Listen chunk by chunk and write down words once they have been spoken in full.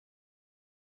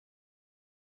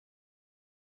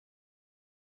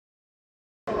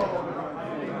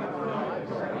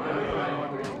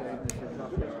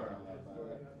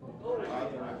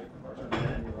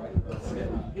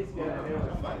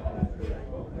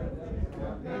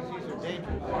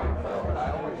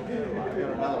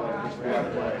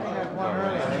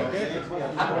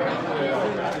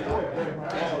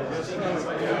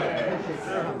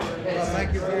Well,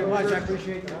 thank you very much. I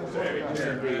appreciate it.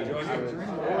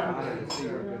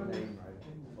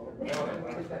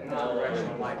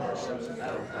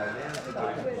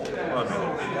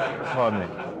 Pardon me.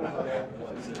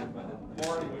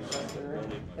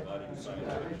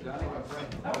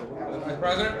 Mr.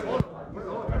 President?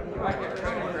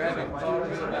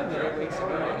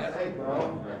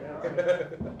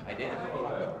 I did.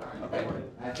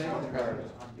 I think,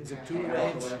 is it 2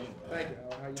 waves? Thank you.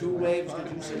 2 waves, did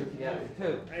you say? Yeah,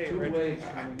 2. 2 waves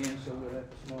coming in, so we'll have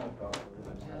the small car.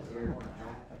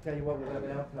 I'll tell you what, we'll have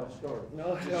an alcohol story. No,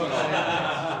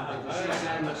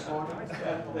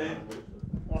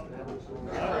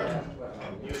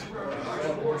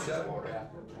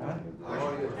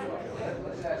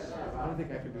 I don't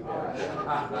think I can do that.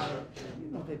 You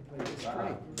know, they play it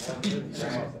straight.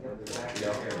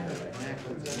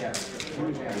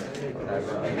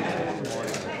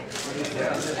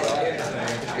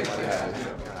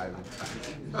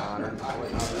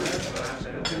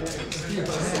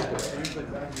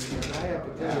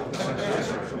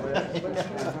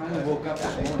 I woke up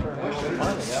this morning.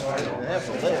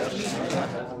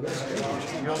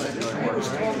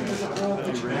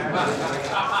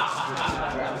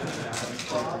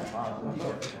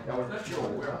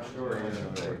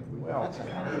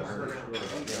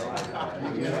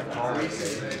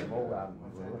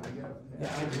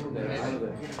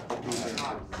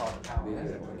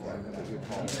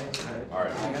 All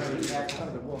right.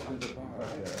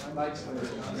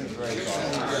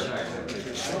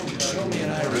 Show me an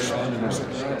Irish man and I'll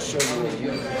show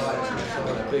you a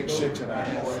big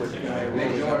 6.5-foot guy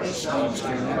rolling up his sleeves,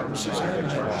 came up and says, "I'm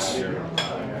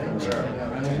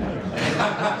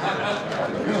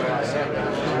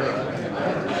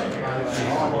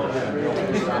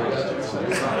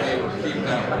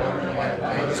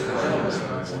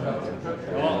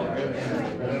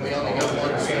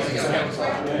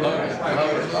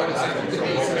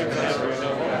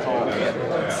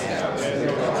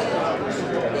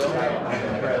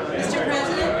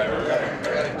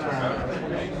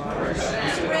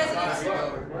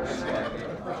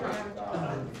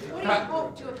What do you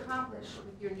hope to accomplish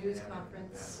with your news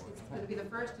conference? It's going to be the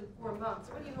first in 4 months.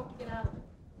 What do you hope to get out of it?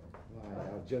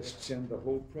 I'll just send the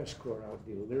whole press corps out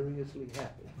deliriously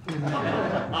happy.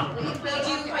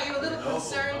 Are you a little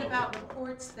concerned about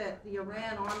reports that the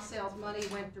Iran arms sales money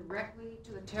went directly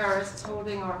to the terrorists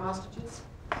holding our hostages?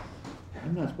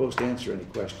 I'm not supposed to answer any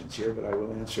questions here, but I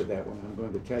will answer that one. I'm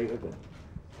going to tell you that,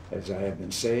 as I have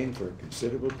been saying for a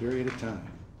considerable period of time,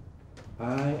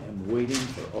 I am waiting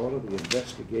for all of the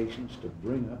investigations to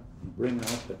bring out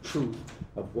the truth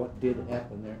of what did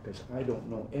happen there, because I don't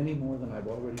know any more than I've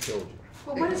already told you.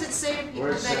 Well, what does it say to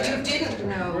people that you didn't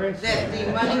know that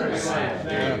the money was?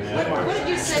 What did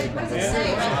you say? What does it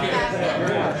say about the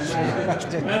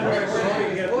fact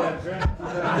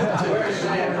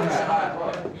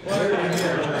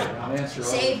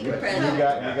Save the president. You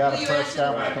got a press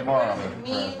conference tomorrow. Does it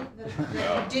mean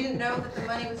that you didn't know that the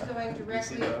money was going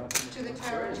directly to the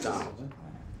terrorists?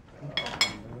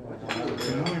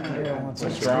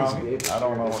 What's strong? I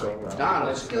don't know.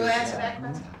 Donald. Still ask that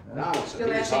question? Donald.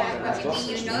 Still ask that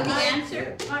question? Do you know the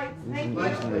answer? Thank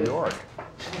He's in New York.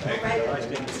 What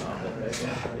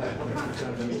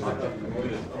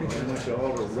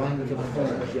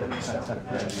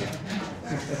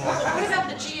about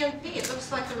the GMP? It looks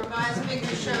like the revised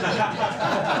figures show that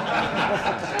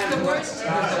the worst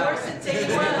since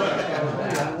 81.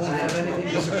 Was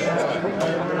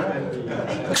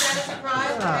that a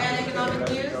surprise? Bad economic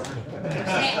news?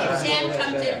 Sam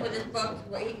comes in with his books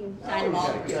where he can sign them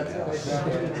all.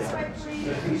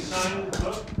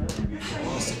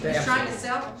 He's trying to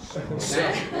sell?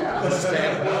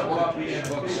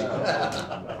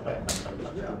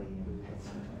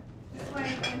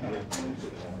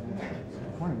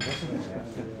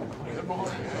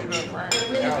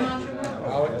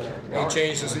 Any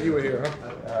changes that you were here, huh?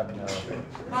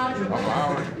 How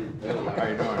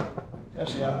you doing? Yes,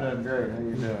 I'm doing great. How you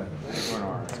doing? Doing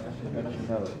all right.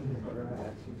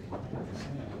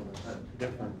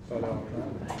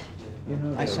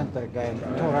 I sent that guy,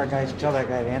 told our guys, tell that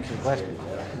guy to answer the question.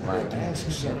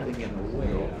 Ask something in a way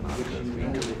in which you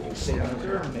know that you say on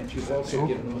government, you've also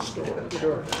given them a story.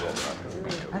 Sure.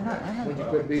 I know. When you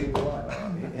could be We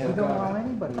don't know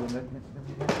anything. somebody in the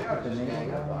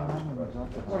name I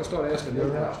want to start asking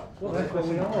them now. Well, that's what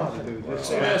we know how to do.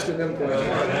 Start asking them questions.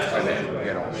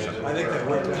 I think that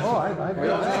worked. Oh, I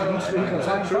Is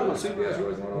that true? The CBS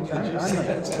really went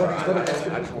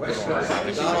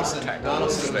on?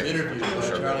 Donaldson interviewed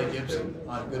Charlie Gibson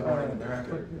on Good Morning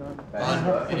America.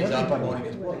 And he's out promoting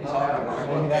his book.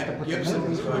 And Gibson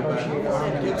was going back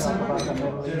and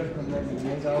forth.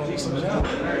 Gibson.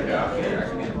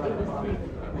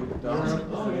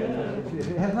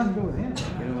 It has nothing to do with him.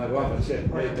 You know, I've often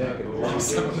said way back in the old days.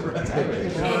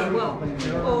 I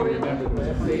remember there was a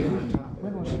favorite topic.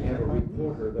 We had a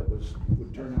reporter that would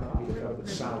turn out to be the guy that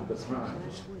solved the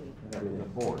crimes. And that was a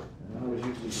board. And I always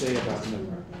used to say about him,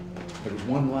 there was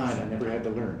one line I never had to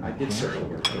learn. I did several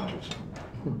of his pictures.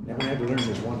 Never had to learn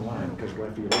this one line because if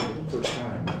you learned it the first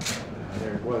time,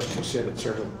 there it was. You said it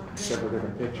several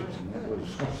different pictures, and that was.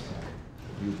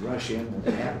 You'd rush in with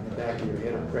a hat in the back of your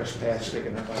head, a press pass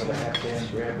sticking up out of the hat band,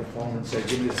 grab the phone and say,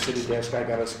 give me the city desk, I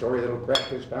got a story that'll crack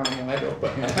this down wide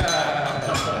open.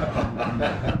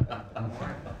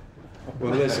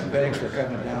 Well, listen, thanks for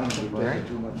coming down. We've taken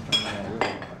too much time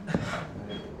already.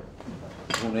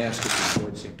 I won't ask if you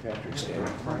enjoyed St. Patrick's Day.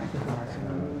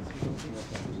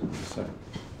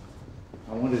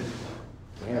 I wanted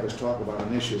to have us talk about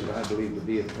an issue that I believe to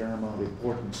be of paramount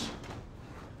importance.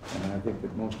 And I think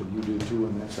that most of you do too,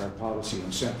 and that's our policy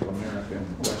in Central America and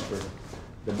the quest for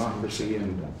democracy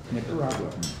in Nicaragua.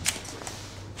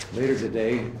 Later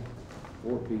today,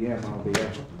 4 p.m.,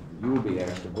 you will be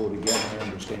asked to vote again, I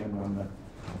understand, on the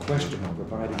question of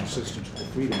providing assistance to the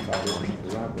freedom fighters in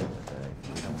Nicaragua.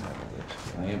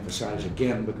 I emphasize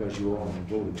again, because you all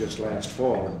voted just last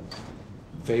fall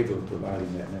in favor of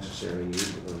providing that necessary aid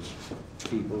to those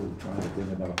people who are trying to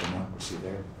bring about democracy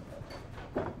there.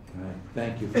 I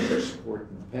thank you for your support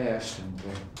in the past, and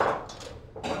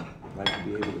I'd like to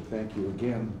be able to thank you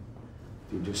again.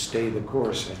 If you just stay the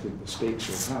course, I think the stakes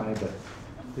are high, but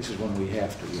this is one we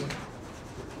have to win.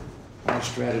 Our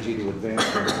strategy to advance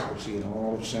democracy in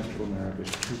all of Central America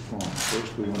is two-pronged.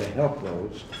 First, we want to help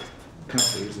those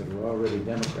countries that are already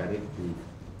democratic to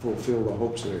fulfill the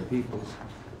hopes of their peoples.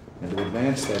 And to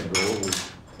advance that goal, we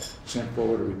sent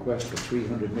forward a request for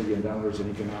 $300 million in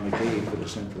economic aid for the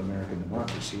Central American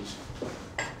democracies.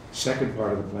 Second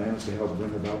part of the plan is to help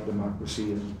bring about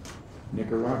democracy in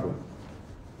Nicaragua.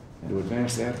 And to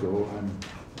advance that goal, I'm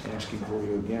asking for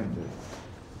you again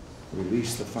to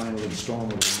release the final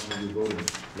installment of the money you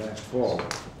voted last fall.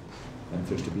 And if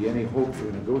there's to be any hope for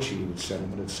a negotiated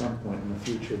settlement at some point in the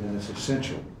future, then it's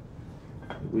essential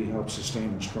that we help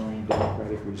sustain a strong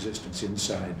democratic resistance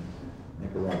inside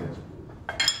Nicaragua.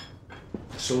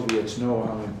 The Soviets know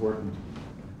how important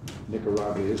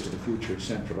Nicaragua is to the future of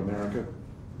Central America.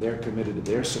 They're committed to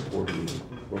their support of the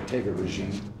Ortega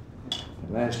regime.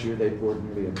 And last year they poured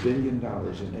nearly $1 billion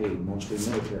in aid, mostly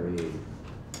military aid,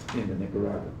 into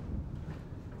Nicaragua.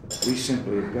 We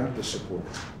simply have got to support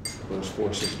those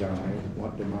forces down there that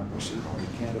want democracy. We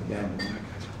can't abandon them.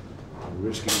 They're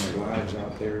risking their lives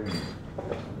out there and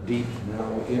deep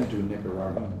now into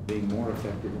Nicaragua, being more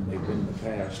effective than they've been in the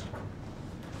past.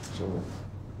 So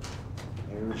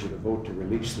I urge you to vote to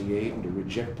release the aid and to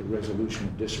reject the resolution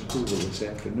of disapproval this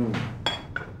afternoon. And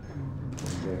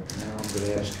now I'm going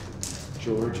to ask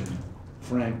George and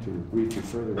Frank to brief you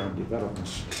further on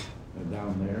developments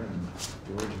down there. And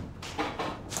George,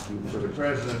 you Mr. first.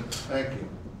 President, thank you.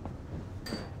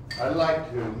 I'd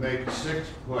like to make 6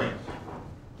 points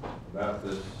about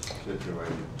this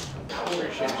situation.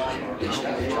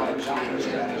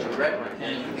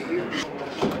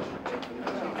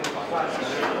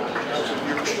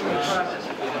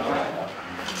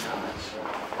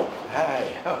 Hi,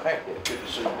 how are you? Good to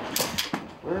see you.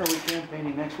 Where are we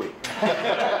campaigning next week?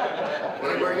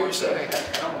 Whatever you say.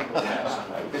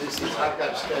 Good to see you. I've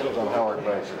got scheduled on Howard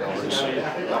Place. Hi,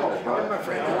 my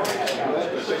friend. How are you?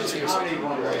 Good to see you. How are you?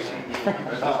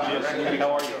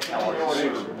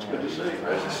 Good to see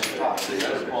you.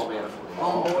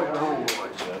 Homeboy,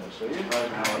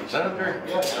 Senator?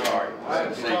 Yes, sir.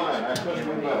 I'm fine. I couldn't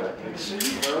be better.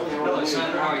 Hello,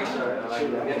 Senator. How are you, sir?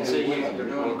 Good to see you. You're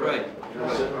doing great.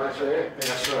 Sit right there?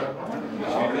 Yes, sir.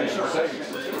 I'm glad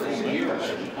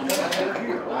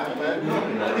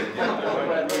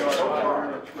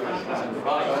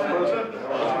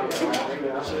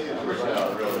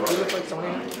You look like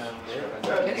someone.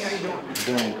 Kenny, how you doing?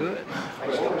 Doing good.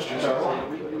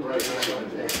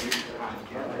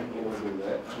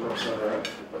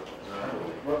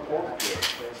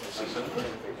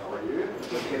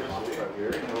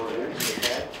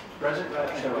 President,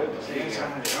 how are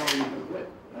you?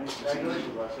 Nice to see you.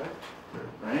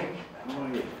 Frank, how are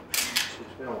you?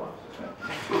 It's been a while.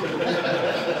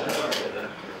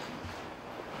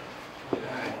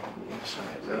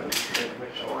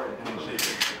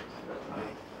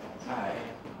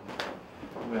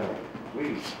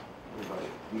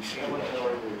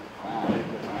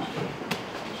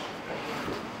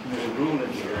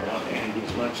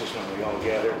 lunches when we all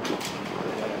gather.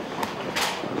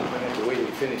 After we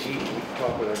finish eating, we can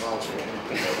talk with our mouths full.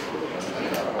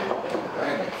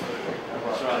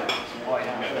 That's right.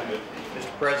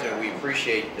 Mr. President, we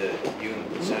appreciate you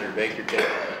and Senator Baker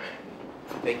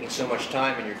taking so much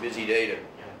time in your busy day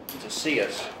to see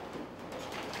us.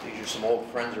 These are some old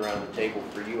friends around the table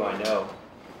for you, I know.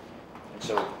 And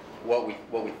so what we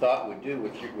thought we'd do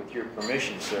with your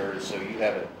permission, sir, is so you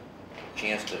have a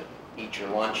chance to eat your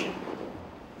lunch, and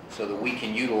so that we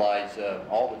can utilize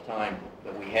all the time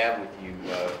that we have with you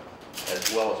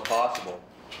as well as possible,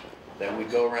 that we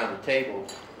go around the table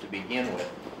to begin with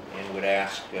and would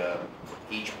ask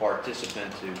each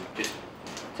participant to just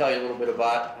tell you a little bit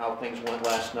about how things went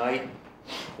last night.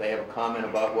 If they have a comment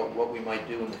about what we might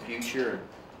do in the future,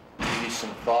 and give you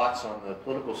some thoughts on the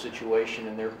political situation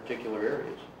in their particular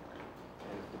areas.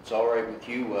 And if it's all right with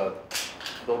you,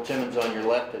 Bill Timmons on your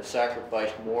left has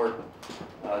sacrificed more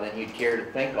than you'd care to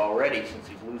think already, since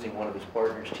he's losing one of his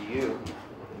partners to you.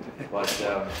 But Is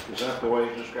that the way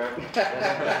you described it? he's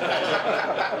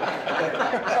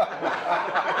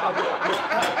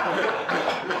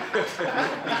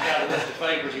got a list of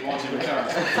favors he wants in return.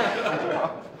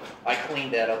 I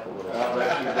cleaned that up a little. I'll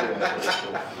bet you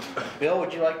did. Bill,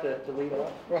 would you like to lead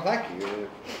off? Well, thank you.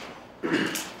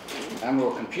 I'm a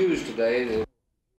little confused today.